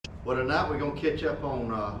Well, tonight we're going to catch up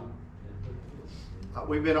on,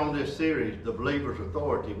 we've been on this series, The Believer's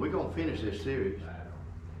Authority. We're going to finish this series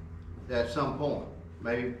at some point,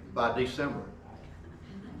 maybe by December.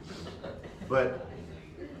 But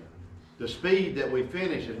the speed that we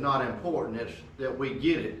finish is not important. It's that we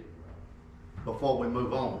get it before we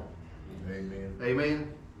move on. Amen.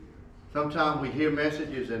 Amen. Sometimes we hear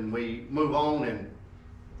messages and we move on and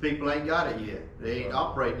people ain't got it yet. They ain't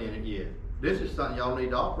operating in it yet. This is something y'all need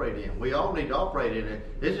to operate in. We all need to operate in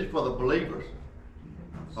it. This is for the believers.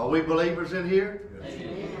 Are we believers in here?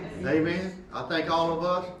 Amen. Amen. I think all of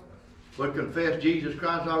us would confess Jesus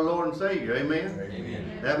Christ our Lord and Savior. Amen.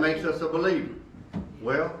 Amen. That makes us a believer.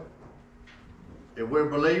 Well, if we're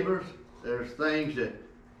believers, there's things that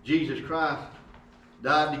Jesus Christ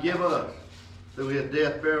died to give us through his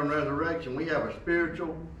death, burial, and resurrection. We have a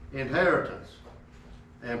spiritual inheritance.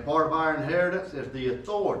 And part of our inheritance is the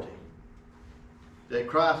authority that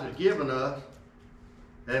Christ has given us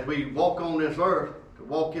as we walk on this earth, to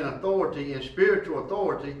walk in authority, in spiritual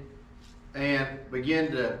authority, and begin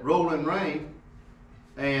to rule and reign.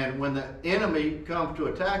 And when the enemy comes to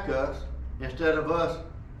attack us, instead of us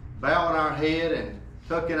bowing our head and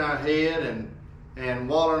tucking our head and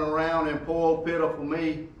wallowing around in poor old pitiful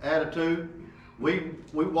me attitude, we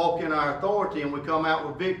walk in our authority and we come out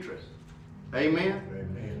with victory. Amen?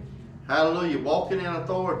 Amen. Hallelujah. Walking in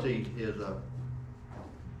authority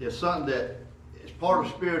is something that is part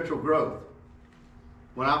of spiritual growth.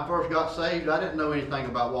 When I first got saved, I didn't know anything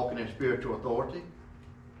about walking in spiritual authority.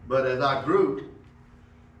 But as I grew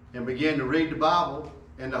and began to read the Bible,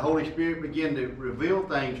 and the Holy Spirit began to reveal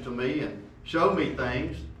things to me and show me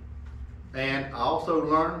things, and I also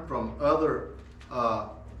learned from other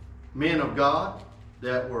men of God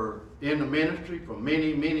that were in the ministry for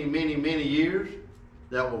many, many, many, many years,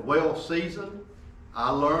 that were well seasoned. I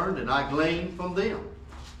learned and I gleaned from them.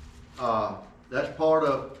 That's part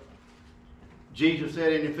of, Jesus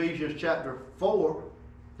said in Ephesians chapter 4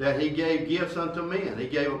 that he gave gifts unto men. He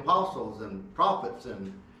gave apostles and prophets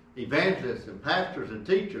and evangelists and pastors and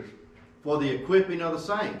teachers for the equipping of the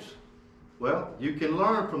saints. Well, you can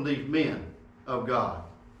learn from these men of God.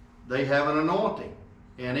 They have an anointing,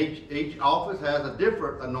 and each office has a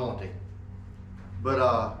different anointing. But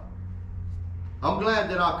I'm glad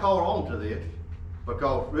that I caught on to this,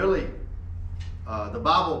 because really the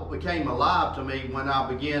Bible became alive to me when I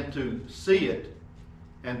began to see it,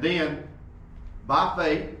 and then by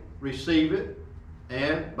faith receive it,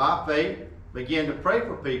 and by faith begin to pray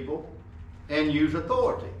for people and use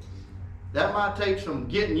authority. That might take some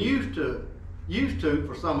getting used to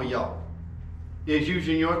for some of y'all, is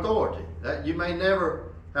using your authority. That you may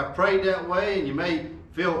never have prayed that way, and you may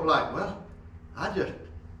feel like, well, I just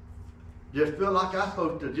feel like I'm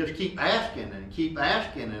supposed to just keep asking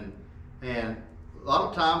and a lot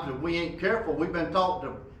of times if we ain't careful, we've been taught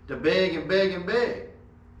to beg and beg and beg,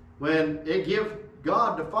 when it gives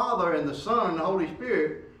God the Father and the Son and the Holy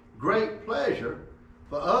Spirit great pleasure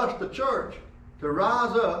for us, the church, to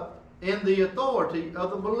rise up in the authority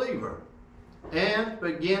of the believer and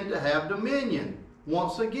begin to have dominion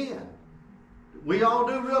once again. We all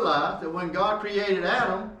do realize that when God created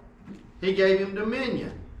Adam, he gave him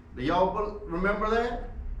dominion. Do y'all remember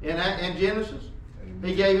that in Genesis?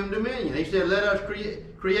 He gave him dominion. He said, let us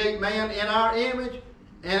create man in our image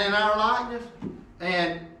and in our likeness,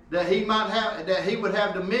 and that he would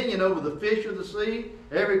have dominion over the fish of the sea,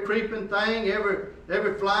 every creeping thing,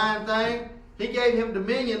 every flying thing. He gave him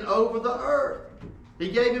dominion over the earth. He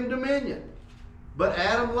gave him dominion. But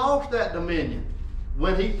Adam lost that dominion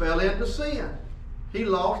when he fell into sin. He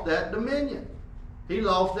lost that dominion. He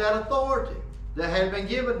lost that authority that had been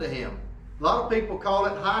given to him. A lot of people call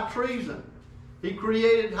it high treason. He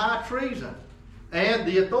created high treason. And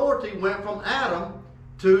the authority went from Adam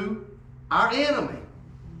to our enemy.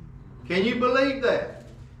 Can you believe that?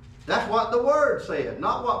 That's what the Word said,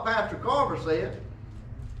 not what Pastor Carver said.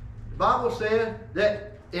 The Bible says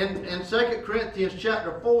that in 2 Corinthians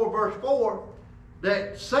chapter 4, verse 4,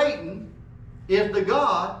 that Satan is the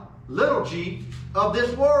God, little g, of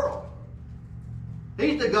this world.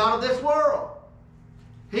 He's the God of this world.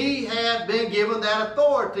 He has been given that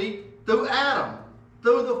authority through Adam,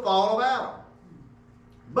 through the fall of Adam.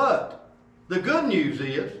 But the good news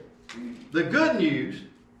is that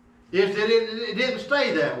it didn't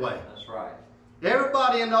stay that way. That's right.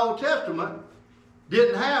 Everybody in the Old Testament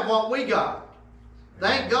didn't have what we got.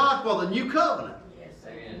 Thank God for the new covenant. Yes,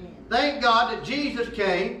 amen. Thank God that Jesus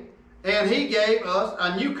came and he gave us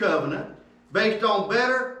a new covenant based on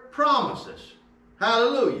better promises.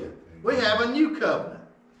 Hallelujah. We have a new covenant.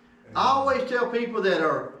 I always tell people that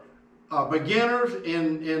are beginners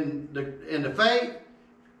in the faith,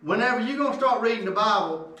 whenever you're going to start reading the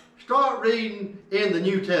Bible, start reading in the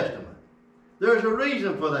New Testament. There's a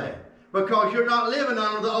reason for that. Because you're not living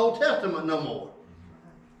under the Old Testament no more.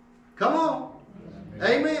 Come on.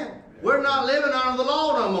 Amen. We're not living under the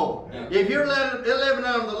law no more. If you're living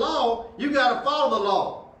under the law, you got to follow the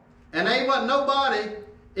law. And ain't wasn't nobody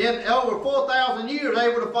in over 4,000 years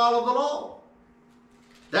able to follow the law.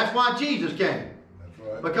 That's why Jesus came. That's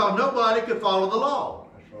right. Because nobody could follow the law.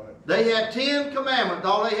 That's right. They had 10 commandments.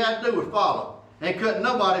 All they had to do was follow. And couldn't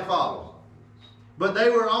nobody follow. But they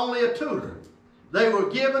were only a tutor. They were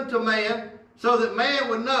given to man so that man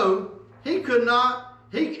would know he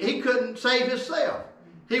couldn't save himself.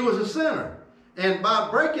 He was a sinner. And by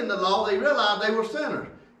breaking the law, they realized they were sinners.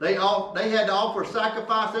 They had to offer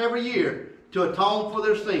sacrifice every year to atone for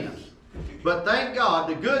their sins. But thank God,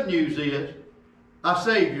 the good news is our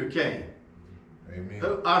Savior came. Amen.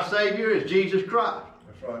 Our Savior is Jesus Christ.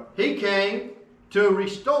 That's right. He came to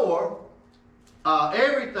restore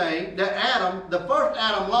everything that Adam, the first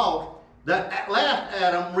Adam lost, that last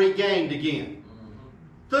Adam regained again.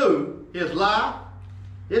 Through his life,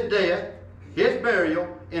 his death, his burial,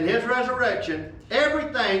 and his resurrection,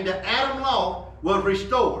 everything that Adam lost was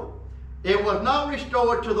restored. It was not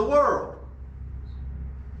restored to the world.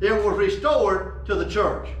 It was restored to the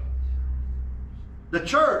church. The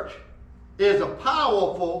church is a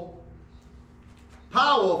powerful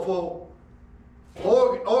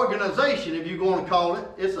organization, if you're going to call it.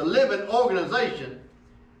 It's a living organization.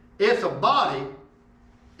 It's a body.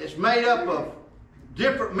 It's made up of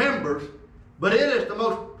different members, but it is the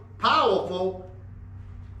most powerful,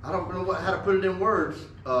 I don't know how to put it in words,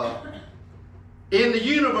 in the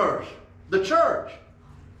universe, the church.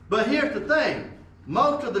 But here's the thing.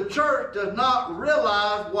 Most of the church does not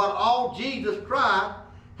realize what all Jesus Christ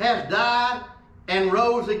has died and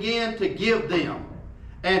rose again to give them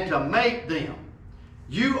and to make them.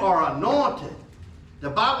 You are anointed.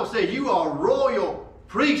 The Bible says you are royal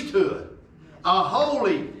priesthood, a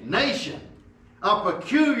holy nation, a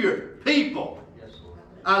peculiar people,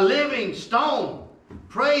 a living stone.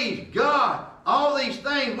 Praise God. All these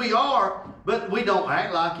things we are, but we don't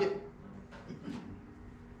act like it.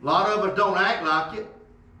 A lot of us don't act like it.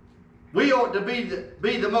 We ought to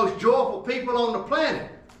be the most joyful people on the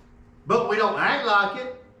planet, but we don't act like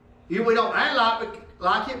it. We don't act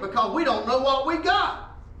like it because we don't know what we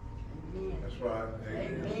got. That's right.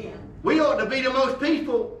 Amen. We ought to be the most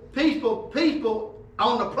peaceful people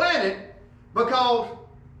on the planet because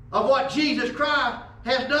of what Jesus Christ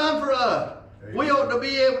has done for us. Amen. We ought to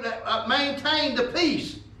be able to maintain the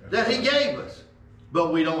peace that He gave us.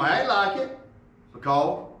 But we don't act like it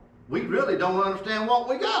because we really don't understand what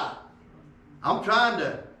we got. I'm trying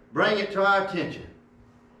to bring it to our attention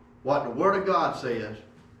what the Word of God says,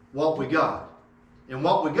 what we got. And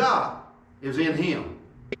what we got is in Him,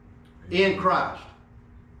 in Christ.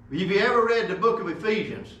 Have you ever read the book of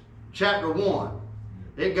Ephesians, chapter 1?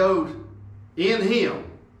 It goes, in Him,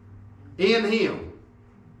 in Him,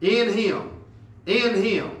 in Him, in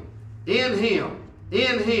Him, in Him,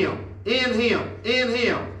 in Him, in Him, in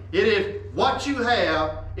Him. It is what you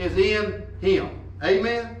have is in Him.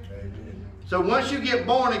 Amen? Amen. So once you get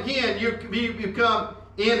born again, you become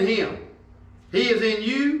in Him. He is in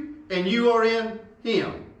you, and you are in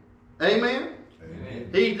Him. Amen? Amen.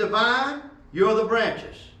 He's the vine, you're the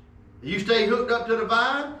branches. If you stay hooked up to the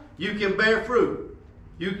vine, you can bear fruit.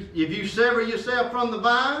 If you sever yourself from the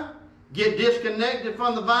vine, get disconnected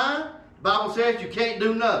from the vine, the Bible says you can't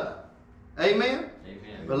do nothing. Amen?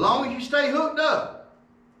 Amen. But as long as you stay hooked up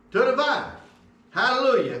to the vine,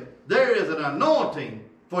 hallelujah, there is an anointing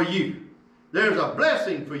for you. There's a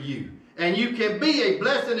blessing for you. And you can be a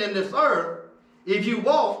blessing in this earth if you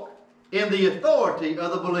walk in the authority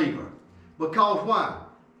of the believer. Because why?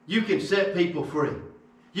 You can set people free.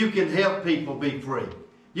 You can help people be free.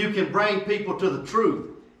 You can bring people to the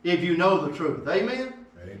truth if you know the truth. Amen?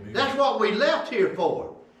 Amen. That's what we left here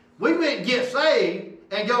for. We didn't get saved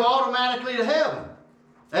and go automatically to heaven.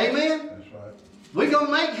 Amen? That's right. We're going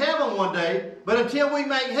to make heaven one day, but until we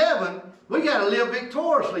make heaven, we got to live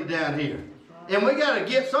victoriously down here. And we got to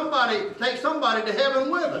take somebody to heaven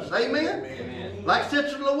with us. Amen? Amen. Like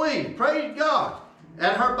Sister Louise, praise God.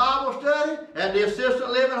 At her Bible study, at the assisted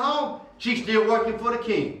living home, she's still working for the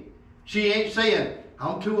King. She ain't saying,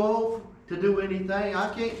 I'm too old to do anything. I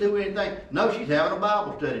can't do anything. No, she's having a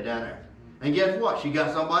Bible study down there. And guess what? She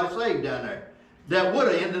got somebody saved down there that would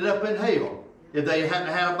have ended up in hell if they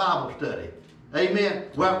hadn't had a Bible study. Amen.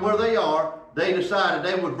 Where they are, they decided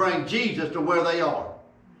they would bring Jesus to where they are.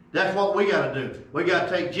 That's what we got to do. We got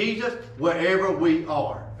to take Jesus wherever we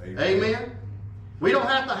are. Amen. Amen. We don't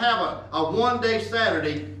have to have a one-day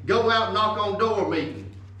Saturday, go out and knock on door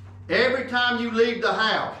meeting. Every time you leave the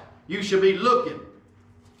house, you should be looking.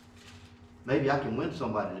 Maybe I can win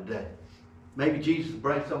somebody today. Maybe Jesus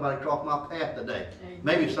brings somebody across my path today.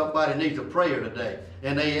 Maybe somebody needs a prayer today.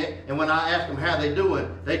 And when I ask them how they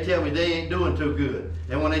doing, they tell me they ain't doing too good.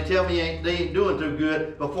 And when they tell me they ain't doing too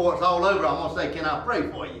good, before it's all over, I'm going to say, can I pray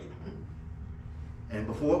for you? And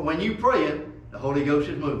when you praying, the Holy Ghost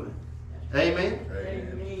is moving. Amen?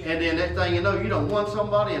 Amen. And then next thing you know, you done won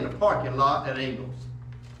somebody in the parking lot at Ingles.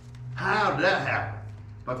 How did that happen?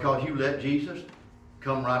 Because you let Jesus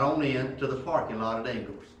come right on in to the parking lot at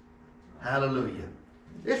Ingles. Hallelujah.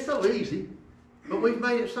 It's so easy, but we've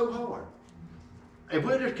made it so hard. If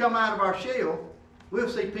we'll just come out of our shell, we'll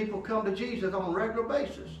see people come to Jesus on a regular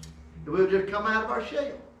basis. If we'll just come out of our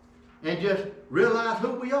shell and just realize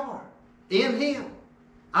who we are in Him.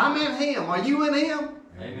 I'm in Him. Are you in Him?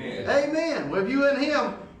 Amen. Amen. Well, if you in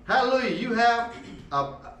Him, hallelujah, you have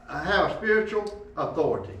a spiritual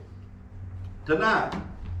authority. Tonight,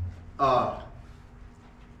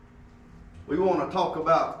 we want to talk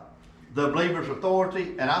about the believer's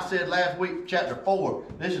authority. And I said last week, chapter 4.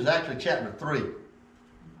 This is actually chapter 3.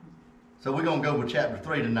 So we're going to go with chapter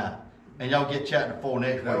 3 tonight. And y'all get chapter 4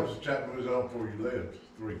 next That week. was the chapter was on before you left.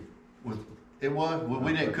 3. It was? Well,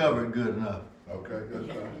 we didn't cover it good enough. Okay, that's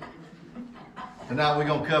fine. Tonight we're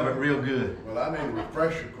going to cover it real good. Well, I need a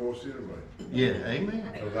refresher course anyway. Yeah, amen.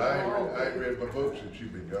 Because I ain't read my book since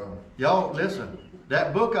you've been gone. Y'all, listen.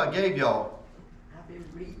 That book I gave y'all, I've been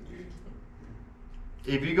reading.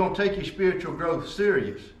 if you're going to take your spiritual growth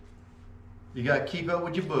serious, you got to keep up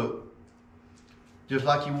with your book, just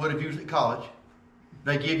like you would if you was at college.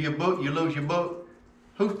 They give you a book, you lose your book.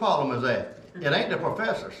 Whose problem is that? It ain't the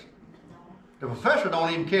professors. The professor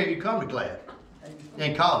don't even care you come to class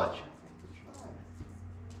in college.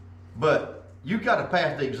 But you got to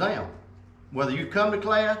pass the exam. Whether you come to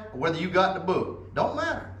class or whether you got the book, don't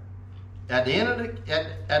matter. At the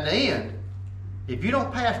end, if you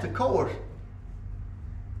don't pass the course,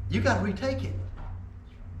 you got to retake it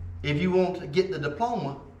if you want to get the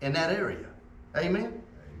diploma in that area. Amen?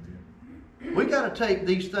 Amen. We got to take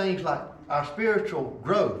these things like our spiritual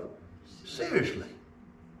growth seriously.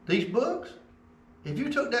 These books, if you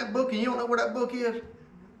took that book and you don't know where that book is,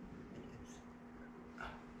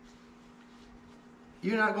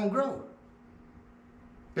 you're not going to grow.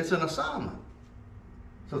 It's an assignment.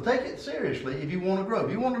 So take it seriously if you want to grow.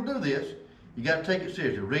 If you want to do this, you got to take it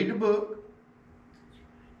seriously. Read the book.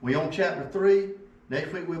 We're on chapter 3.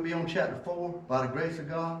 Next week we'll be on chapter 4 by the grace of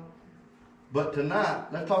God. But tonight,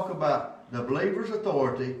 let's talk about the believer's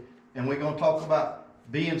authority, and we're going to talk about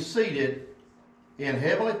being seated in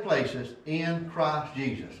heavenly places in Christ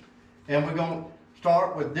Jesus. And we're going to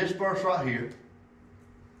start with this verse right here.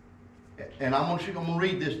 And I'm going to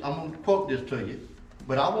read this. I'm going to quote this to you.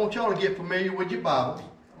 But I want y'all to get familiar with your Bibles.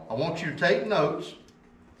 I want you to take notes.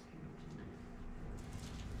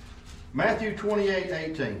 Matthew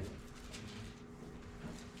 28:18.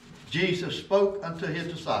 Jesus spoke unto his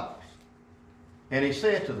disciples, and he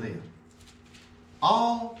said to them,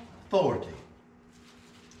 all authority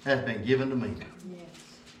has been given to me. Yes.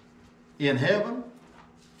 In heaven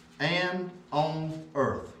and on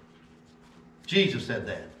earth. Jesus said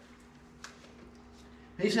that.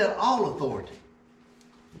 He said all authority.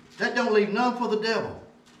 That don't leave none for the devil.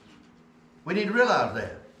 We need to realize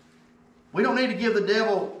that. We don't need to give the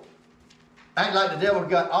devil, act like the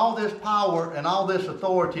devil's got all this power and all this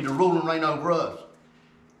authority to rule and reign over us.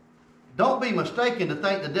 Don't be mistaken to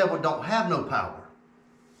think the devil don't have no power.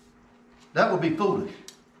 That would be foolish.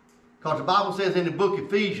 Because the Bible says in the book of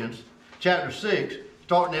Ephesians, chapter 6,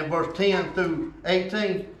 starting in verse 10 through 18,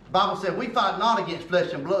 the Bible says we fight not against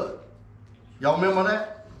flesh and blood. Y'all remember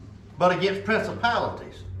that? But against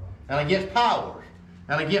principalities, and against powers,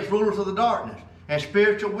 and against rulers of the darkness, and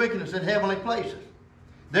spiritual wickedness in heavenly places.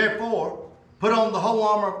 Therefore, put on the whole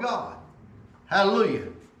armor of God. Hallelujah.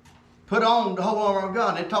 Put on the whole armor of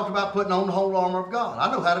God. And it talks about putting on the whole armor of God.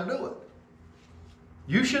 I know how to do it.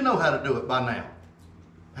 You should know how to do it by now.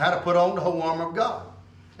 How to put on the whole armor of God.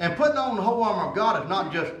 And putting on the whole armor of God is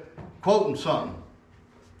not just quoting something.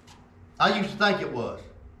 I used to think it was.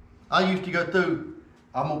 I used to go through,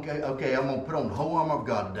 I'm going to put on the whole armor of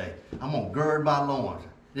God today. I'm going to gird my loins.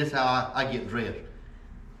 This is how I get dressed.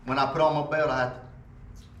 When I put on my belt, I have to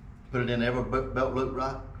put it in every belt loop,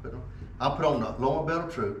 right? I put on the lower belt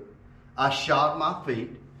of truth. I shod my feet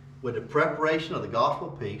with the preparation of the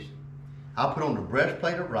gospel of peace. I put on the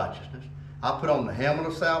breastplate of righteousness. I put on the helmet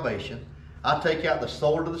of salvation. I take out the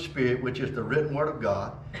sword of the Spirit, which is the written word of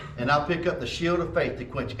God. And I pick up the shield of faith to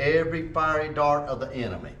quench every fiery dart of the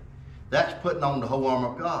enemy. That's putting on the whole armor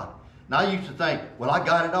of God. Now I used to think, well, I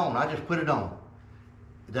got it on. I just put it on.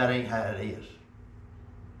 That ain't how it is.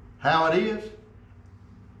 How it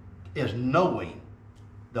is knowing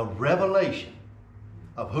the revelation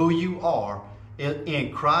of who you are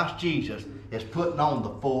in Christ Jesus is putting on the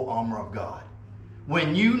full armor of God.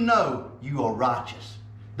 When you know you are righteous,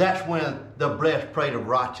 that's when the breastplate of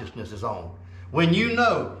righteousness is on. When you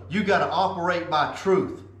know you got to operate by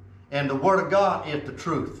truth, and the Word of God is the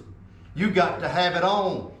truth. You got to have it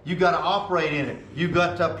on. You got to operate in it. You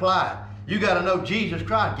got to apply it. You got to know Jesus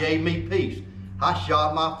Christ gave me peace. I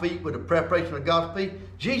shod my feet with the preparation of God's peace.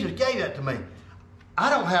 Jesus gave that to me. I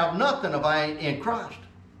don't have nothing if I ain't in Christ.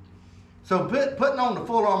 So putting on the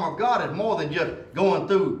full armor of God is more than just going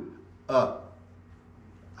through,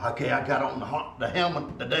 okay, I got on the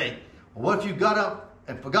helmet today. Well, what if you got up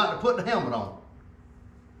and forgot to put the helmet on?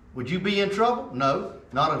 Would you be in trouble? No,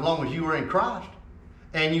 not as long as you were in Christ.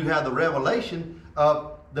 And you have the revelation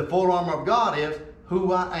of the full armor of God is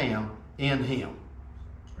who I am in Him.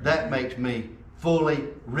 That makes me fully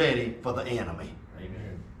ready for the enemy.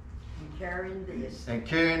 Amen. And carrying this. And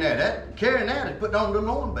carrying that. Carrying that is putting on the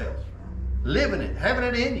loin belts. Living it, having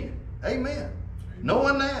it in you. Amen.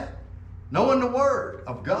 Knowing that. Knowing the Word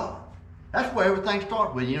of God. That's where everything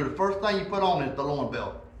starts with. You know, the first thing you put on is the loin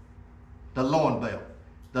belt. The loin belt.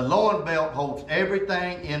 The loin belt holds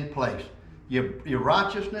everything in place. Your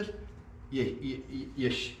righteousness, your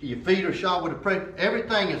feet are shod with the prayer.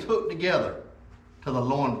 Everything is hooked together to the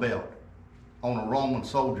loin belt on a Roman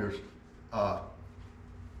soldier's,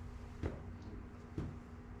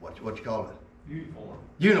 what you call it?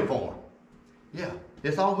 Uniform. Yeah,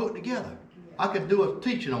 it's all hooked together. I could do a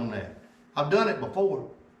teaching on that. I've done it before.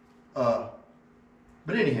 But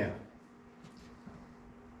anyhow,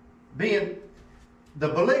 being the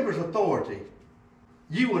believer's authority,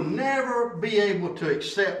 you will never be able to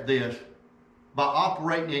accept this by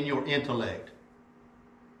operating in your intellect.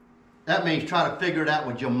 That means try to figure it out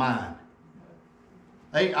with your mind.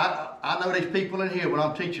 Hey, I know these people in here, when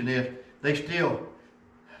I'm teaching this,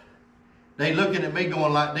 they looking at me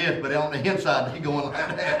going like this, but on the inside they going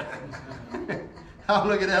like that. I'm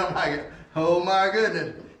looking at them like, oh my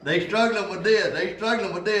goodness, they struggling with this,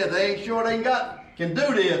 they ain't sure they can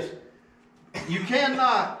do this. You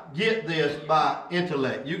cannot get this by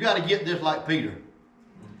intellect. You got to get this like Peter.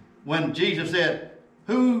 When Jesus said,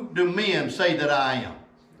 who do men say that I am?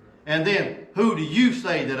 And then, who do you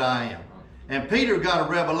say that I am? And Peter got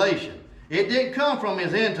a revelation. It didn't come from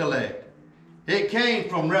his intellect. It came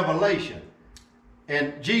from revelation.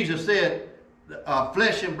 And Jesus said,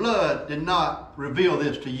 flesh and blood did not reveal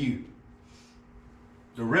this to you.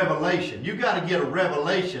 The revelation. You got to get a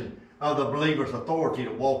revelation of the believer's authority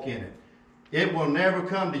to walk in it. It will never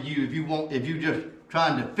come to you if you just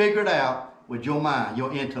trying to figure it out with your mind,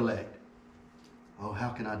 your intellect. Oh, how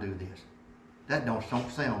can I do this? That don't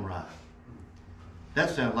sound right. That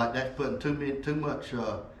sounds like that's putting too much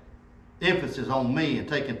emphasis on me and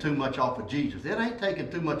taking too much off of Jesus. It ain't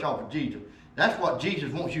taking too much off of Jesus. That's what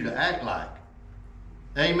Jesus wants you to act like.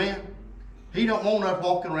 Amen? He don't want us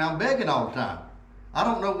walking around begging all the time. I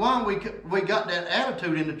don't know why we got that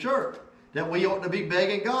attitude in the church that we ought to be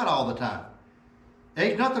begging God all the time.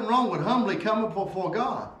 There's nothing wrong with humbly coming before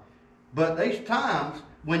God. But there's times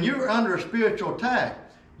when you're under a spiritual attack,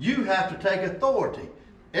 you have to take authority.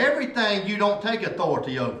 Everything you don't take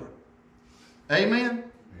authority over. Amen?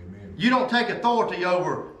 Amen. You don't take authority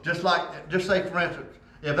over, just say for instance,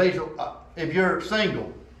 if you're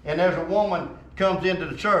single and there's a woman comes into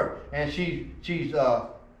the church and she's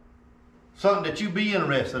something that you be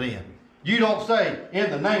interested in. You don't say, in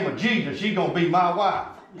the name of Jesus, she's going to be my wife.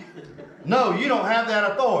 No, you don't have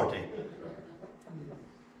that authority.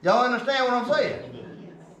 Y'all understand what I'm saying?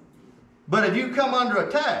 But if you come under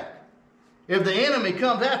attack, if the enemy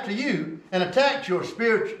comes after you and attacks your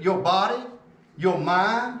spirit, your body, your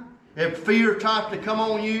mind, if fear tries to come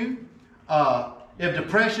on you, if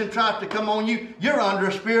depression tries to come on you, you're under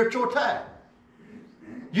a spiritual attack.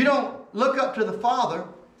 You don't look up to the Father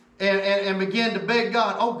and begin to beg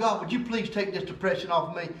God, oh God, would you please take this depression off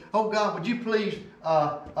of me? Oh God, would you please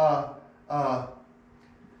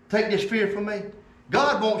take this fear from me?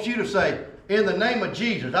 God wants you to say, in the name of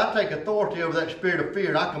Jesus, I take authority over that spirit of fear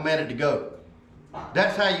and I command it to go.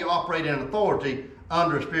 That's how you operate in authority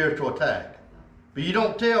under a spiritual attack. But you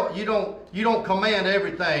don't command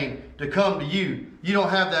everything to come to you. You don't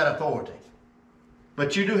have that authority.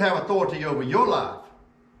 But you do have authority over your life.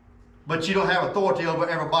 But you don't have authority over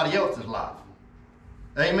everybody else's life.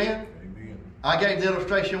 Amen? Amen. I gave the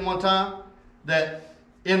illustration one time that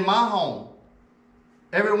in my home,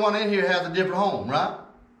 everyone in here has a different home, right?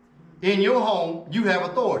 In your home, you have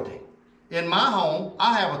authority. In my home,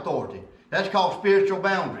 I have authority. That's called spiritual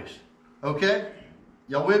boundaries. Okay?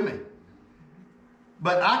 Y'all with me?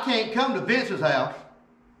 But I can't come to Vince's house,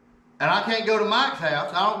 and I can't go to Mike's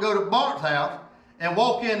house, I don't go to Bart's house, and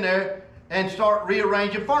walk in there and start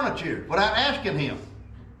rearranging furniture without asking him.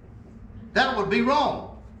 That would be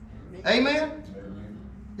wrong. Amen?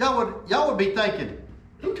 Y'all would be thinking,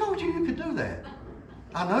 who told you you could do that?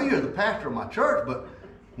 I know you're the pastor of my church, but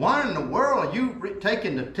why in the world are you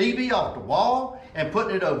taking the TV off the wall and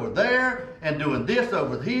putting it over there and doing this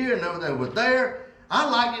over here and over there? I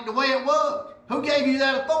liked it the way it was. Who gave you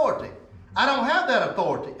that authority? I don't have that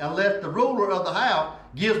authority unless the ruler of the house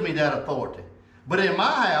gives me that authority. But in my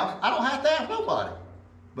house, I don't have to ask nobody.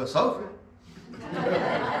 But Sophie.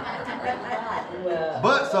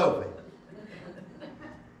 But Sophie.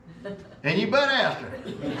 And you better ask her.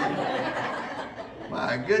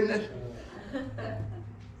 My goodness.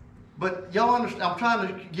 But y'all understand, I'm trying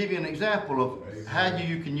to give you an example of how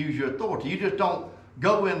you can use your authority. You just don't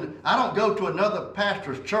go in, I don't go to another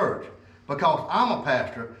pastor's church because I'm a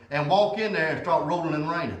pastor and walk in there and start rolling and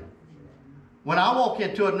raining. When I walk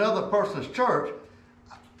into another person's church,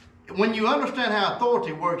 when you understand how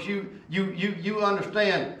authority works, you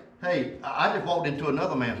understand, hey, I just walked into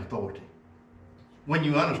another man's authority. When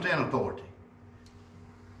you understand authority.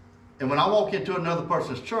 And when I walk into another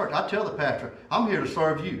person's church, I tell the pastor, I'm here to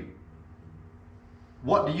serve you.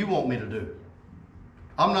 What do you want me to do?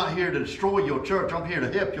 I'm not here to destroy your church. I'm here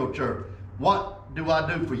to help your church. What do I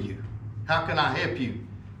do for you? How can I help you?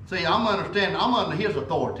 See, I'm under his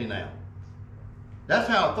authority now. That's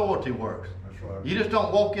how authority works. That's right. You just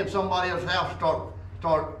don't walk in somebody else's house and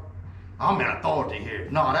start, I'm in authority here.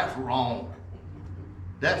 No, that's wrong.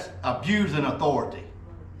 That's abusing authority.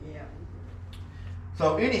 Yeah.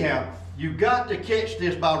 So anyhow, you got to catch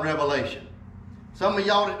this by revelation. Some of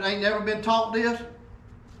y'all that ain't never been taught this,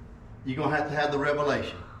 you're going to have the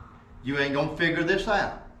revelation. You ain't going to figure this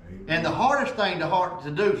out. Amen. And the hardest thing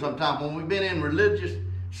to do sometimes when we've been in religious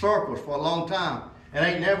circles for a long time and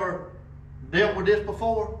ain't never dealt with this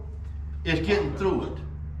before, is getting through it.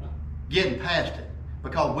 Getting past it.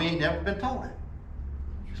 Because we ain't never been taught it.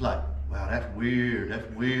 It's like, wow, that's weird,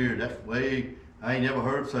 that's way, I ain't never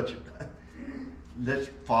heard such a, let's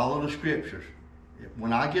follow the scriptures.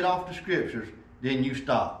 When I get off the scriptures, then you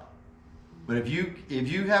stop. But if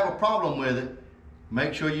you have a problem with it,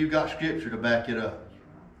 make sure you got scripture to back it up.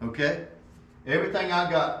 Okay? Everything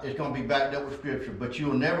I got is going to be backed up with scripture, but you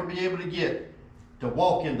will never be able to get to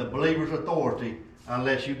walk in the believer's authority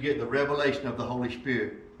unless you get the revelation of the Holy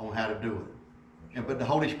Spirit on how to do it. But the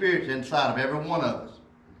Holy Spirit's inside of every one of us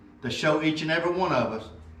to show each and every one of us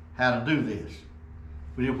how to do this.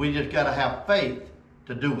 But we just got to have faith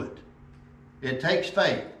to do it. It takes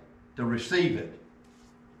faith to receive it.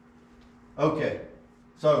 Okay,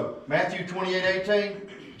 so Matthew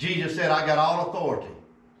 28:18, Jesus said, I got all authority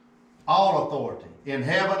in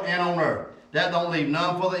heaven and on earth. That don't leave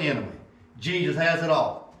none for the enemy. Jesus has it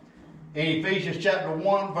all. In Ephesians chapter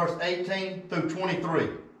 1, verse 18 through 23.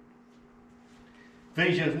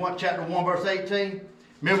 Ephesians 1, chapter 1, verse 18.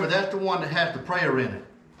 Remember, that's the one that has the prayer in it.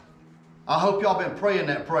 I hope y'all been praying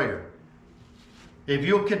that prayer. If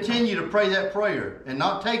you'll continue to pray that prayer and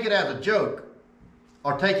not take it as a joke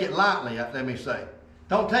or take it lightly, let me say.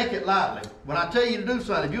 Don't take it lightly. When I tell you to do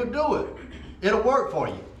something, if you'll do it, it'll work for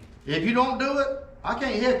you. If you don't do it, I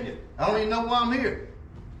can't help you. I don't even know why I'm here.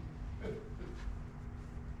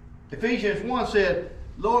 Ephesians 1 said,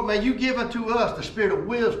 Lord, may you give unto us the spirit of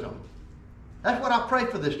wisdom. That's what I pray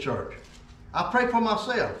for this church. I pray for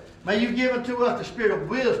myself. May you give unto us the spirit of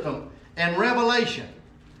wisdom and revelation.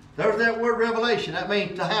 There's that word revelation. That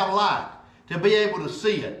means to have light, to be able to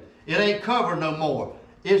see it. It ain't covered no more.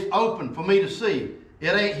 It's open for me to see.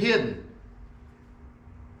 It ain't hidden.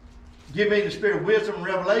 Give me the spirit of wisdom and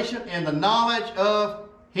revelation and the knowledge of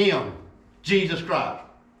Him, Jesus Christ.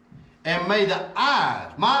 And may the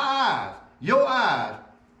eyes, my eyes, your eyes,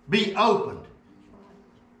 be opened.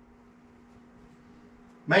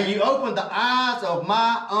 May you open the eyes of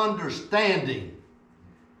my understanding.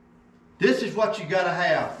 This is what you got to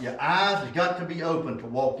have. Your eyes have got to be open to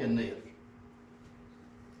walk in this.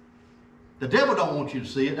 The devil don't want you to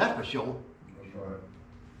see it, that's for sure. That's right.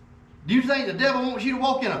 Do you think the devil wants you to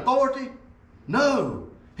walk in authority? No.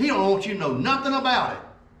 He don't want you to know nothing about it.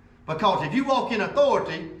 Because if you walk in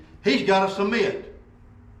authority, he's got to submit.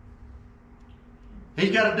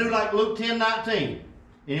 He's got to do like Luke 10:19.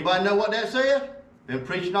 Anybody know what that says? Been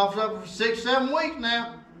preaching off of it for 6-7 weeks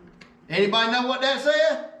now. Anybody know what that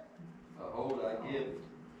says? Behold, I give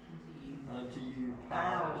unto you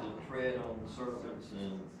power to tread on serpents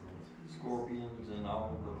and scorpions and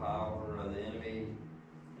all the power of the enemy,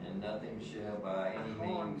 and nothing shall by any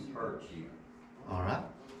means hurt you. All right.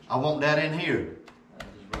 I want that in here.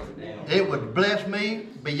 it would bless me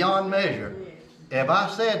beyond measure if I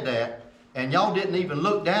said that and y'all didn't even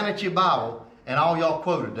look down at your Bible and all y'all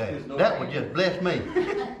quoted that. That would just bless me.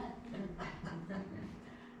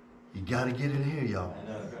 You got to get in here, y'all. I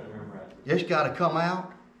know, I gotta remember right. It's got to come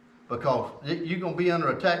out, because you're going to be under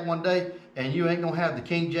attack one day and you ain't going to have the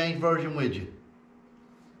King James Version with you.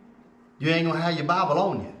 You ain't going to have your Bible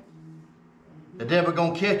on you. The devil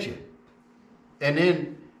going to catch you. And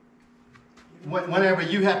then whenever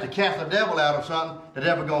you have to cast the devil out of something, the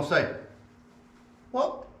devil going to say,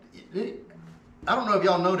 well, I don't know if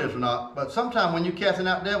y'all know this or not, but sometimes when you're casting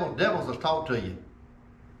out devils will talk to you.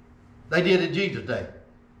 They did it Jesus' day.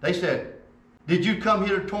 They said, did you come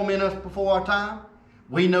here to torment us before our time?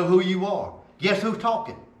 We know who you are. Guess who's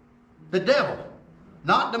talking? The devil.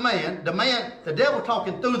 Not the man. The devil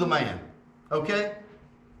talking through the man. Okay?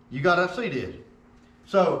 You got to see this.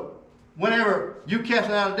 So, whenever you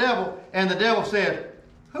casting out a devil and the devil says,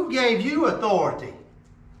 who gave you authority?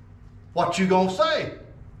 What you gonna say?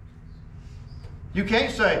 You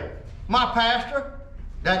can't say, my pastor.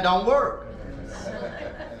 That don't work.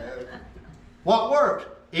 What works?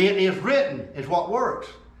 It is written is what works.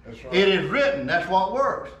 That's right. It is written. That's what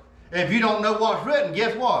works. If you don't know what's written,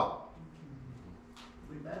 guess what?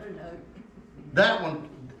 We better know. That one,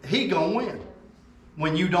 he gonna win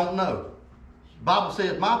when you don't know. The Bible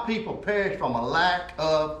says, my people perish from a lack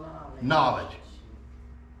of knowledge.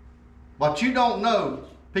 What you don't know,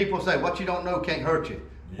 people say, what you don't know can't hurt you.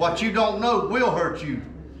 What you don't know will hurt you.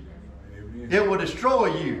 Amen. It will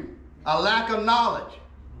destroy you. A lack of knowledge.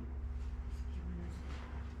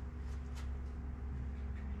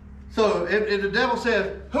 So if the devil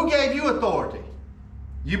says, who gave you authority?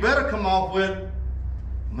 You better come off with,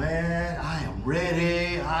 man, I am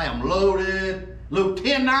ready. I am loaded. Luke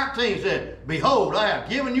 10:19 said, behold, I have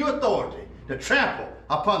given you authority to trample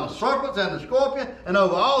upon the serpents and the scorpion and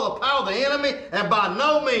over all the power of the enemy, and by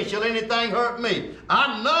no means shall anything hurt me.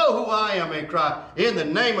 I know who I am in Christ. In the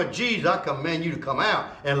name of Jesus, I command you to come out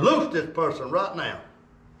and loose this person right now.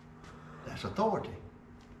 That's authority.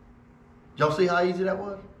 Did y'all see how easy that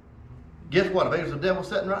was? Guess what? If it was the devil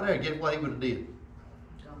sitting right there, guess what he would have did?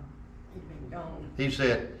 Gone. He's been gone. He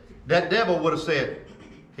said, that devil would have said,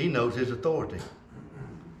 he knows his authority.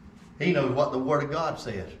 He knows what the Word of God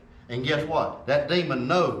says. And guess what? That demon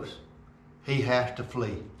knows he has to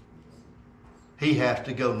flee. He has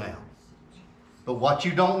to go now. But what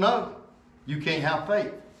you don't know, you can't have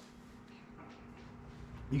faith.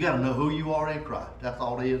 You got to know who you are in Christ. That's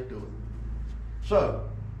all there is to it. So,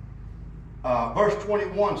 verse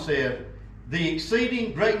 21 says, the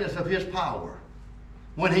exceeding greatness of his power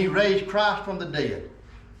when he raised Christ from the dead.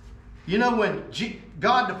 You know, when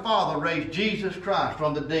God the Father raised Jesus Christ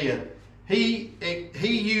from the dead, he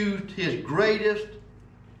used his greatest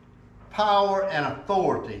power and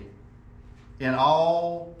authority in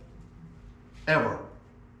all ever.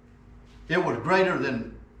 It was greater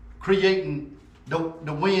than creating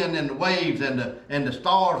the wind and the waves and the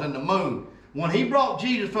stars and the moon. When he brought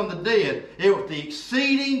Jesus from the dead, it was the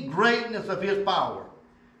exceeding greatness of his power.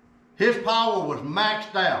 His power was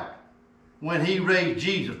maxed out when he raised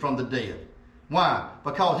Jesus from the dead. Why?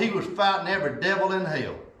 Because he was fighting every devil in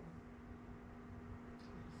hell.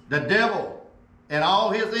 The devil and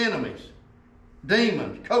all his enemies,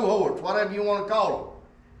 demons, cohorts, whatever you want to call them,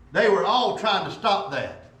 they were all trying to stop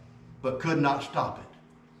that, but could not stop it.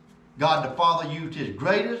 God the Father used his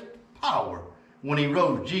greatest power when he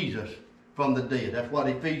rose Jesus from the dead. That's what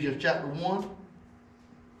Ephesians chapter 1,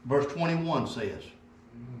 verse 21 says.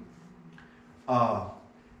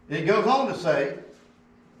 It goes on to say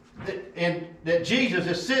that Jesus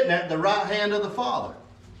is sitting at the right hand of the Father.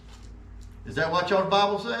 Is that what your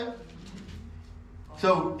Bible says?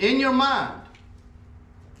 So in your mind,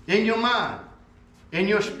 in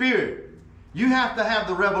your spirit, you have to have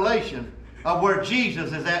the revelation of where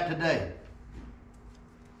Jesus is at today.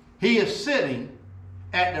 He is sitting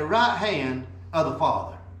at the right hand of the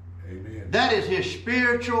Father. Amen. That is his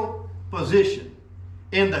spiritual position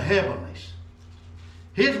in the heavenlies.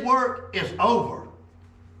 His work is over.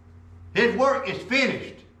 His work is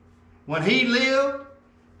finished. When he lived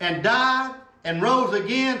and died and rose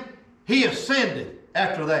again, he ascended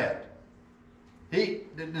after that. The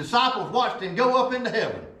disciples watched him go up into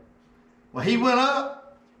heaven. Well, he went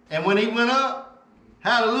up, and when he went up,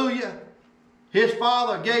 hallelujah, his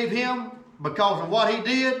Father gave him, because of what he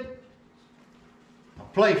did, a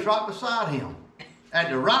place right beside him. At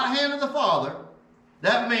the right hand of the Father,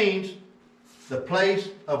 that means the place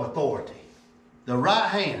of authority. The right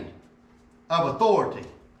hand of authority.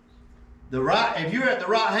 If you're at the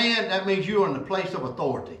right hand, that means you're in the place of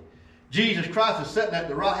authority. Jesus Christ is sitting at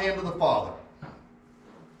the right hand of the Father.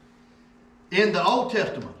 in the Old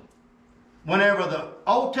Testament, whenever the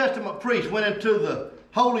Old Testament priest went into the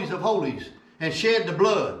holies of holies and shed the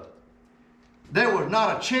blood, there was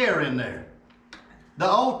not a chair in there. The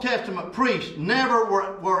Old Testament priests never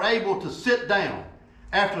were able to sit down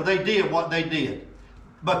after they did what they did,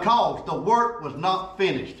 because the work was not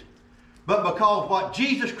finished. But because what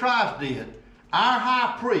Jesus Christ did, our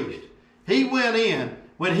high priest, he went in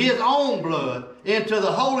with his own blood into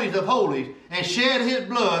the holies of holies and shed his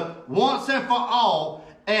blood once and for all,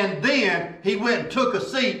 and then he went and took a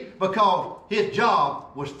seat because his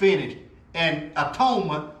job was finished and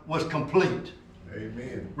atonement was complete.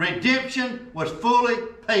 Amen. Redemption was fully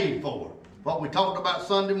paid for, what we talked about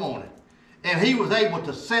Sunday morning. And he was able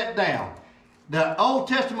to sit down. The Old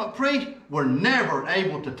Testament priests were never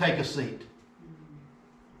able to take a seat.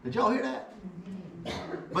 Did y'all hear that?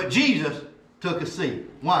 But Jesus took a seat.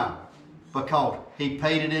 Why? Because he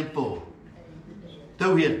paid it in full.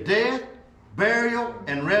 Through his death, burial,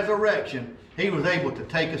 and resurrection, he was able to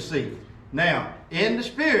take a seat. Now, in the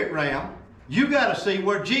spirit realm, you got to see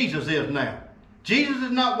where Jesus is now. Jesus is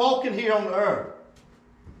not walking here on the earth.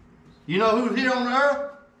 You know who's here on the earth?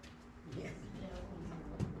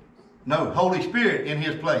 No, Holy Spirit in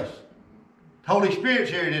his place. Holy Spirit's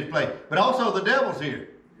here in his place. But also the devil's here.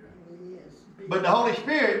 But the Holy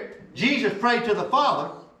Spirit, Jesus prayed to the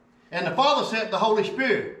Father, and the Father sent the Holy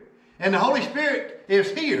Spirit. And the Holy Spirit is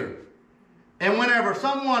here. And whenever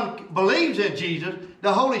someone believes in Jesus,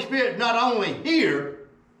 the Holy Spirit is not only here,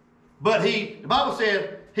 but the Bible says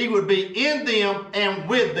he would be in them and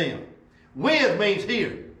with them. With means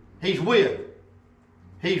here. He's with.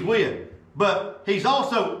 He's with. But he's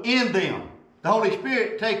also in them. The Holy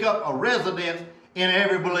Spirit take up a residence in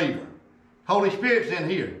every believer. Holy Spirit's in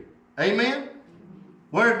here. Amen?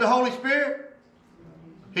 Where's the Holy Spirit?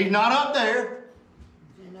 He's not up there.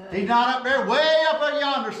 He's not up there, way up there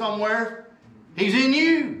yonder somewhere. He's in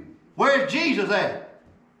you. Where's Jesus at?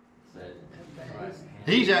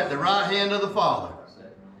 He's at the right hand of the Father.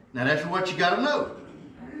 Now that's what you got to know.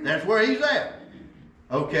 That's where he's at.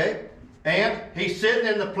 Okay? And he's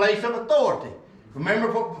sitting in the place of authority.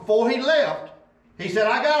 Remember, before he left, he said,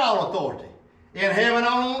 I got all authority. In heaven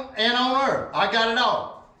and on earth. I got it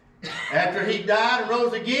all. After he died and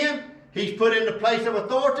rose again, he's put in the place of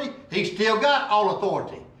authority. He's still got all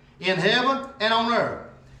authority. In heaven and on earth.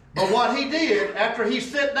 But what he did, after he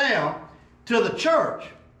sat down to the church,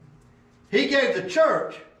 he gave the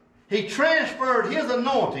church, he transferred his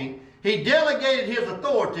anointing, he delegated his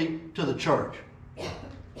authority to the church.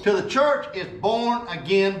 To the church is born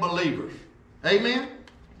again believers. Amen?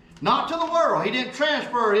 Not to the world. He didn't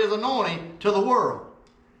transfer his anointing to the world.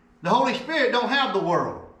 The Holy Spirit don't have the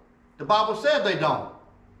world. The Bible said they don't.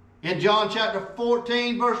 In John chapter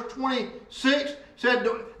 14 verse 26 said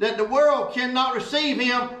that the world cannot receive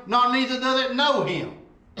him, nor neither does it know him.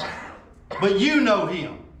 But you know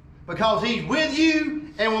him, because he's with you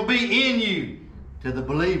and will be in you. To the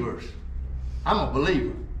believers. I'm a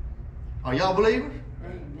believer. Are y'all believers?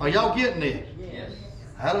 Are y'all getting this? Yes.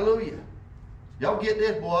 Hallelujah. Y'all get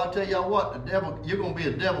this, boy, I tell y'all what, the devil, you're going to be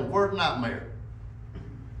a devil's worst nightmare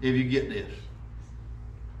if you get this.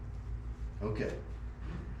 Okay.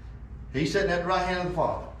 He's sitting at the right hand of the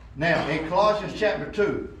Father. Now, in Colossians chapter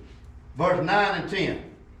 2, verse 9 and 10.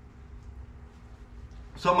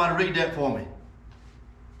 Somebody read that for me.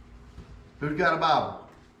 Who's got a Bible?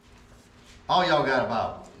 All y'all got a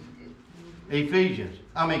Bible.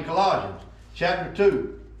 Colossians chapter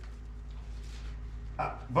 2,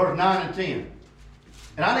 verse 9 and 10.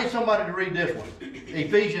 And I need somebody to read this one.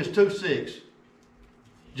 Ephesians 2:6.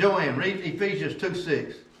 Joanne, read Ephesians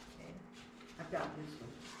 2:6. I've got this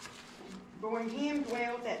one. For in him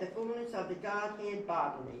dwells at the fullness of the Godhead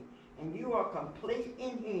bodily, and you are complete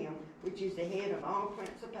in him, which is the head of all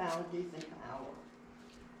principalities and power.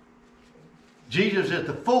 Jesus is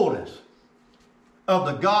the fullness of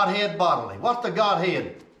the Godhead bodily. What's the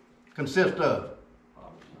Godhead consist of?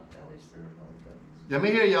 Let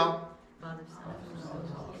me hear y'all.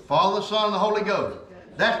 Father, Son, and the Holy Ghost.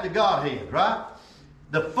 That's the Godhead, right?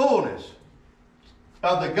 The fullness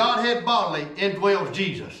of the Godhead bodily indwells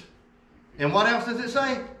Jesus. And what else does it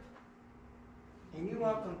say? And you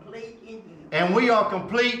are complete in him. And we are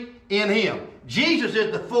complete in him. Jesus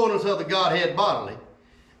is the fullness of the Godhead bodily.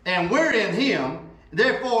 And we're in him.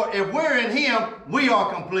 Therefore, if we're in him, we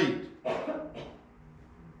are complete.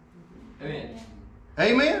 Amen.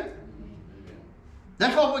 Amen?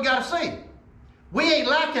 That's what we got to see. We ain't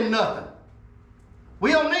lacking nothing.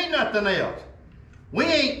 We don't need nothing else. We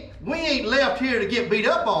ain't left here to get beat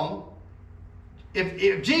up on.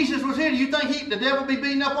 If Jesus was here, do you think the devil would be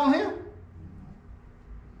beating up on him?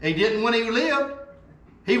 He didn't when he lived.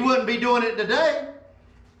 He wouldn't be doing it today.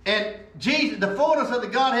 And Jesus, the fullness of the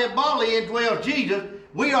Godhead bodily indwells Jesus.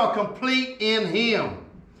 We are complete in Him.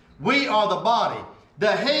 We are the body.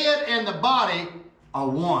 The head and the body are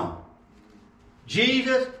one.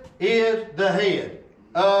 Jesus is the head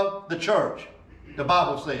of the church. The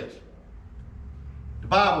Bible says. The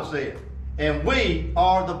Bible says. And we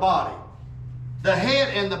are the body. The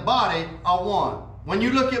head and the body are one. When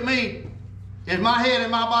you look at me, is my head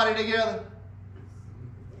and my body together?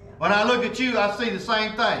 When I look at you, I see the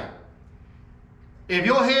same thing. If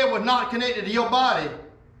your head was not connected to your body,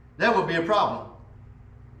 that would be a problem.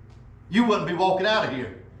 You wouldn't be walking out of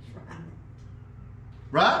here.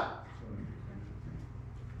 Right?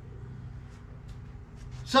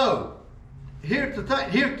 So, here's the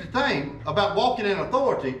thing about walking in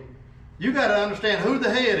authority. You got to understand who the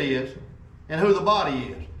head is and who the body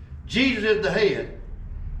is. Jesus is the head.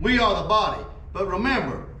 We are the body. But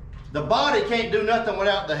remember, the body can't do nothing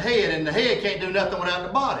without the head, and the head can't do nothing without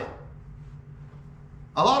the body.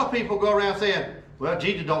 A lot of people go around saying, well,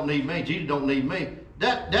 Jesus don't need me. Jesus don't need me.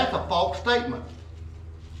 That's a false statement.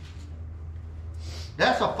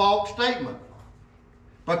 That's a false statement.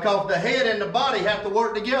 Because the head and the body have to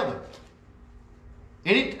work together.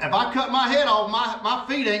 If I cut my head off, my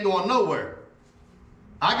feet ain't going nowhere.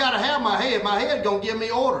 I got to have my head. My head's going to give me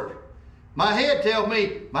orders. My head tells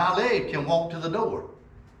me my leg can walk to the door.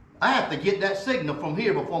 I have to get that signal from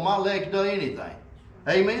here before my legs do anything.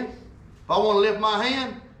 Amen? If I want to lift my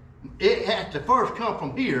hand, it has to first come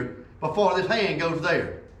from here before this hand goes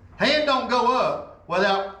there. Hand don't go up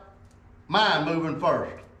without mine moving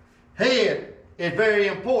first. Head is very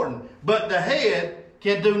important, but the head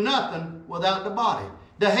can do nothing without the body.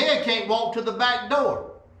 The head can't walk to the back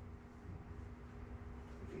door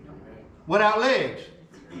without legs.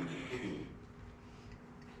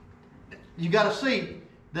 You got to see,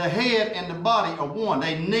 the head and the body are one.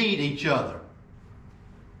 They need each other.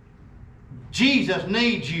 Jesus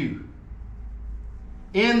needs you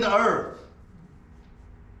in the earth,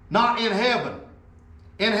 not in heaven.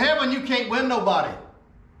 In heaven, you can't win nobody.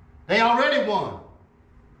 They already won.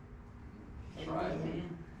 Right.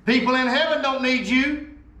 People in heaven don't need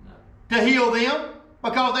you to heal them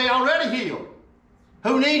because they already healed.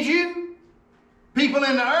 Who needs you? People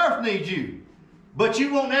in the earth need you. But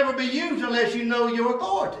you won't ever be used unless you know your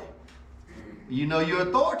authority. You know your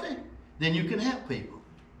authority, then you can help people.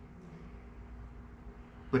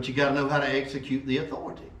 But you got to know how to execute the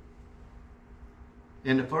authority.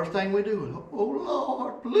 And the first thing we do is, oh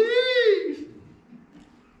Lord, please.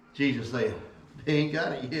 Jesus said, they ain't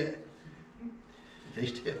got it yet.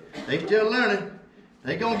 They still learning.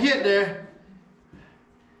 They going to get there.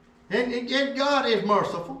 And God is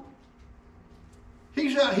merciful.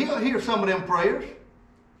 He'll hear some of them prayers.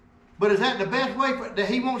 But is that the best way that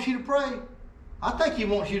He wants you to pray? I think He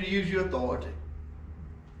wants you to use your authority.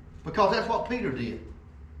 Because that's what Peter did.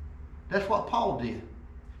 That's what Paul did.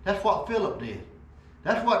 That's what Philip did.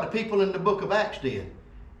 That's what the people in the book of Acts did.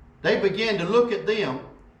 They began to look at them,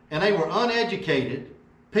 and they were uneducated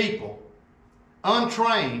people,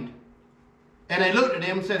 untrained, and they looked at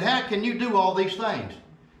them and said, how can you do all these things?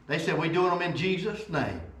 They said, we're doing them in Jesus'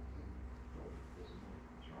 name.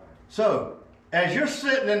 So, as you're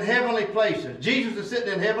sitting in heavenly places, Jesus is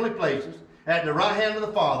sitting in heavenly places at the right hand of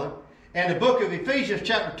the Father, and the book of Ephesians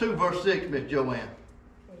chapter 2 verse 6, Miss Joanne.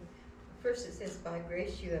 Okay. First it says, by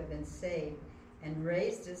grace you have been saved, and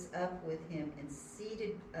raised us up with Him, and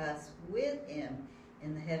seated us with Him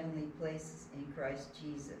in the heavenly places in Christ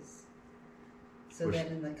Jesus, so that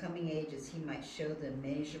in the coming ages He might show the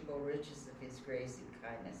immeasurable riches of His grace and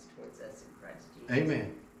kindness towards us in Christ Jesus.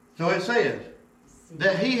 Amen. So it says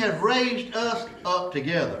that He has raised us up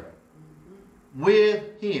together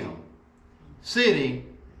with Him,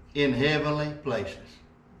 sitting in heavenly places.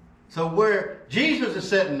 So where Jesus is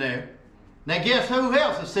sitting there, now guess who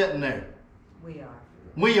else is sitting there? We are.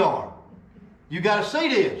 We are. You got to see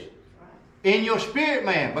this in your spirit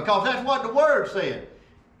man, because that's what the Word said.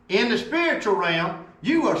 In the spiritual realm,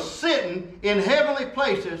 you are sitting in heavenly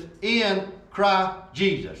places in Christ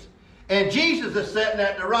Jesus. And Jesus is sitting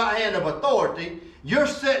at the right hand of authority. You're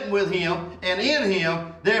sitting with Him and in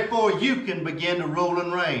Him. Therefore, you can begin to rule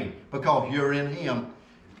and reign because you're in Him.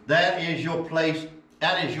 That is your place.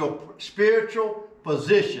 That is your spiritual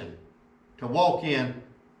position to walk in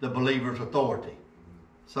the believer's authority.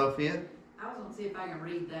 Sophia? I was going to see if I can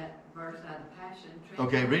read that verse out of the Passion Translation.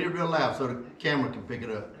 Okay, read it real loud so the camera can pick it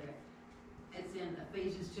up. It's in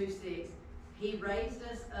Ephesians 2:6. He raised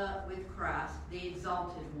us up with Christ, the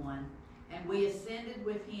exalted one, and we ascended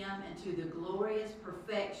with Him into the glorious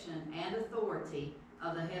perfection and authority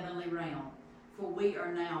of the heavenly realm. For we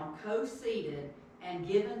are now co-seated and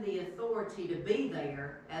given the authority to be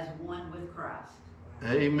there as one with Christ.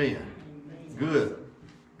 Amen. Good.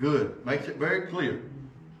 Good. Makes it very clear.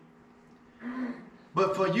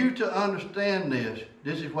 But for you to understand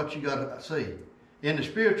this is what you got to see. In the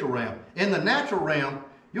spiritual realm. In the natural realm,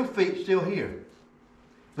 your feet's still here.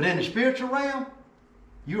 But in the spiritual realm,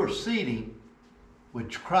 you are seating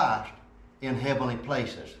with Christ in heavenly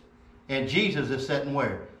places. And Jesus is sitting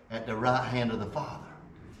where? At the right hand of the Father.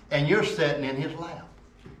 And you're sitting in his lap.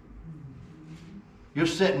 You're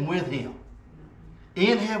sitting with him.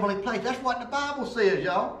 In heavenly places. That's what the Bible says,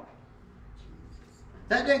 y'all.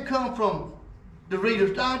 That didn't come from the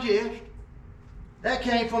Reader's Digest. That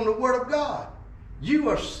came from the Word of God. You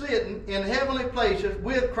are sitting in heavenly places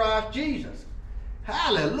with Christ Jesus.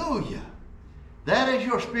 Hallelujah. That is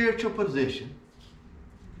your spiritual position.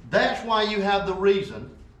 That's why you have the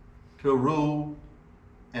reason to rule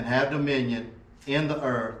and have dominion in the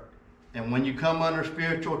earth. And when you come under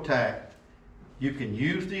spiritual attack, you can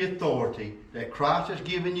use the authority that Christ has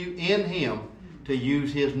given you in him to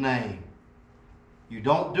use his name. You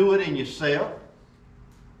don't do it in yourself.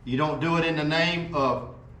 You don't do it in the name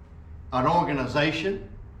of an organization.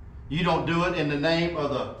 You don't do it in the name of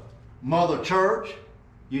the mother church.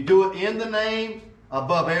 You do it in the name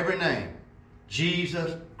above every name.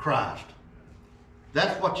 Jesus Christ.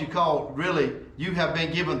 That's what you call, really, you have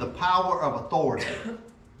been given the power of authority.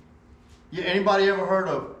 Anybody ever heard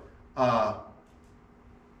of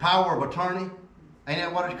power of attorney? Ain't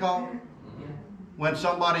that what it's called? When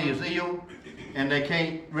somebody is ill and they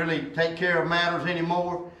can't really take care of matters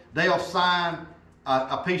anymore, they'll sign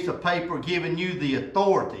a piece of paper giving you the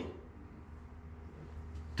authority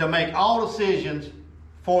to make all decisions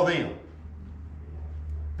for them.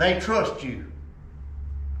 They trust you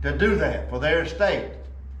to do that for their estate.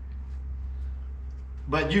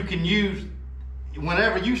 But you can use,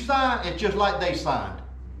 whenever you sign, it's just like they signed.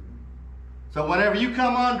 So whenever you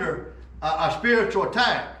come under a spiritual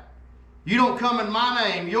attack, you don't come in my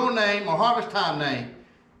name, your name, or Harvest Time name.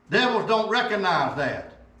 Devils don't recognize that.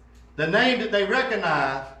 The name that they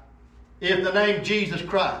recognize is the name Jesus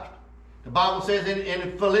Christ. The Bible says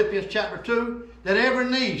in Philippians chapter 2 that every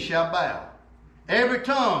knee shall bow, every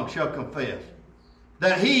tongue shall confess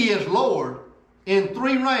that he is Lord in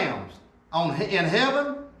three realms, in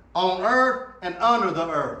heaven, on earth, and under the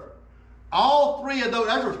earth. All three of those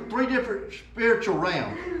are three different spiritual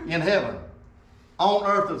realms in heaven. On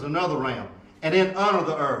earth is another realm. And then under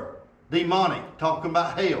the earth, demonic, talking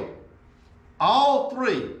about hell. All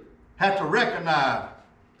three have to recognize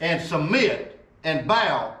and submit and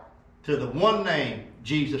bow to the one name,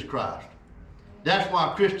 Jesus Christ. That's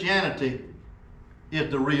why Christianity is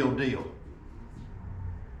the real deal.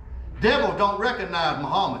 Devils don't recognize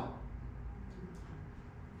Muhammad.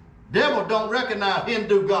 Devils don't recognize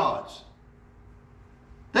Hindu gods.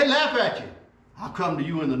 They laugh at you. I'll come to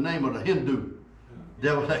you in the name of the Hindu.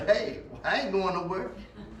 Devil say, hey, I ain't going nowhere.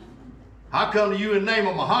 I'll come to you in the name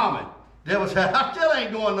of Muhammad. Devil say, I still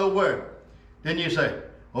ain't going nowhere. Then you say,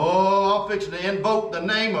 oh, I'm fixing to invoke the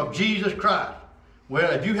name of Jesus Christ. Well,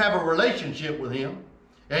 if you have a relationship with him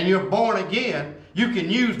and you're born again, you can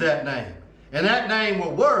use that name. And that name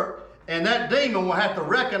will work, and that demon will have to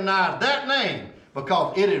recognize that name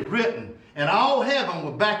because it is written. And all heaven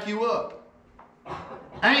will back you up.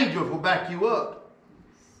 Angels will back you up.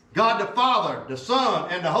 God the Father, the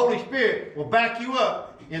Son, and the Holy Spirit will back you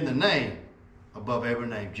up in the name above every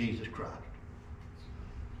name, Jesus Christ.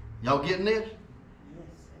 Y'all getting this? Yes,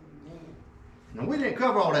 amen. Now, we didn't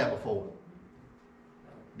cover all that before.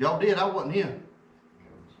 Y'all did? I wasn't here.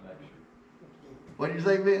 Some extra. What did you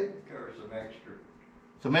say, Ben? Cover some extra.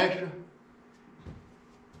 Some extra?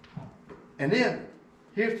 And then,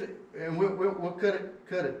 and we'll cut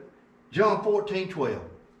it. John 14:12.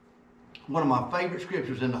 One of my favorite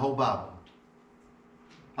scriptures in the whole Bible.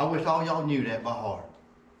 I wish all y'all knew that by heart.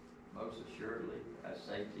 Most assuredly, I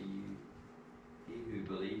say to you, he who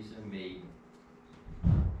believes in me,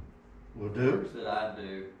 Will do. works that I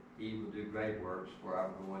do, he will do great works, for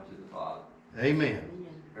I'm going to the Father. Amen.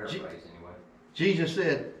 Paraphrase anyway. Jesus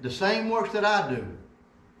said, the same works that I do,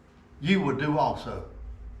 you will do also.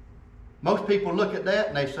 Most people look at that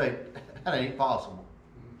and they say, that ain't possible.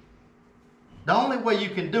 The only way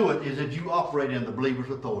you can do it is if you operate in the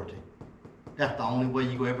believer's authority. That's the only way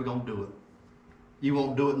you're ever going to do it. You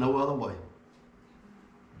won't do it no other way.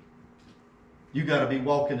 You got to be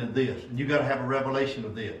walking in this, and you got to have a revelation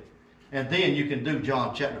of this. And then you can do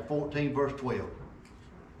John chapter 14, verse 12.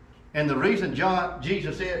 And the reason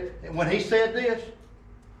Jesus said, when he said this,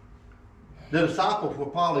 the disciples were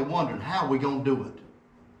probably wondering, how are we going to do it?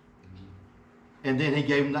 And then he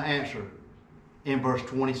gave them the answer in verse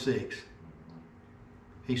 26.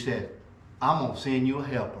 He said, I'm going to send you a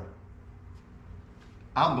helper.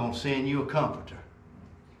 I'm going to send you a comforter.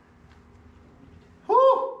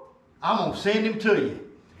 Whoo! I'm going to send him to you.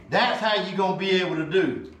 That's how you're going to be able to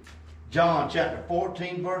do John chapter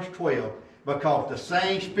 14 verse 12. Because the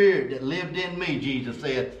same Spirit that lived in me, Jesus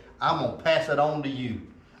said, I'm going to pass it on to you.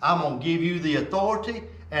 I'm going to give you the authority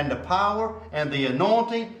and the power and the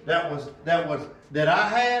anointing that I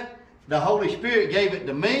had. The Holy Spirit gave it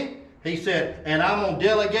to me. He said, and I'm going to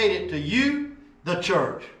delegate it to you, the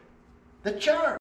church. The church.